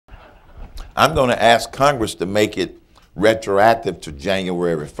I'm going to ask Congress to make it retroactive to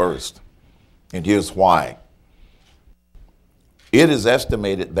January 1st. And here's why. It is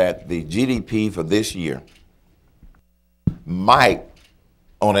estimated that the GDP for this year might,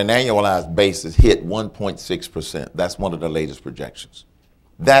 on an annualized basis, hit 1.6%. That's one of the latest projections.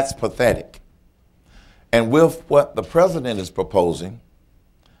 That's pathetic. And with what the president is proposing,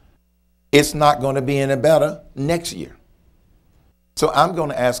 it's not going to be any better next year. So I'm going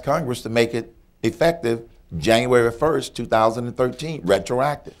to ask Congress to make it effective January 1st, 2013,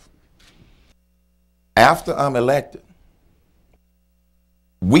 retroactive. After I'm elected,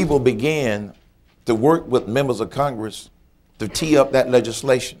 we will begin to work with members of Congress to tee up that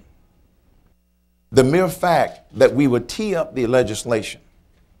legislation. The mere fact that we would tee up the legislation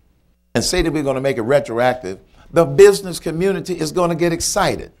and say that we're going to make it retroactive, the business community is going to get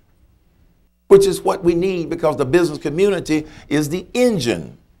excited, which is what we need, because the business community is the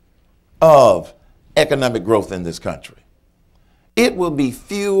engine of economic growth in this country. It will be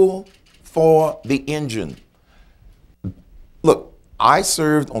fuel for the engine. Look, I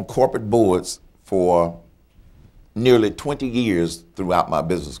served on corporate boards for nearly 20 years throughout my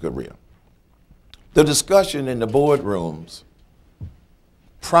business career. The discussion in the boardrooms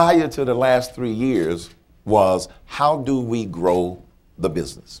prior to the last 3 years was, how do we grow the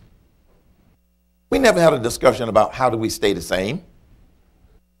business? We never had a discussion about how do we stay the same?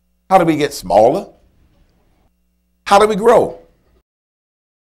 How do we get smaller? How do we grow?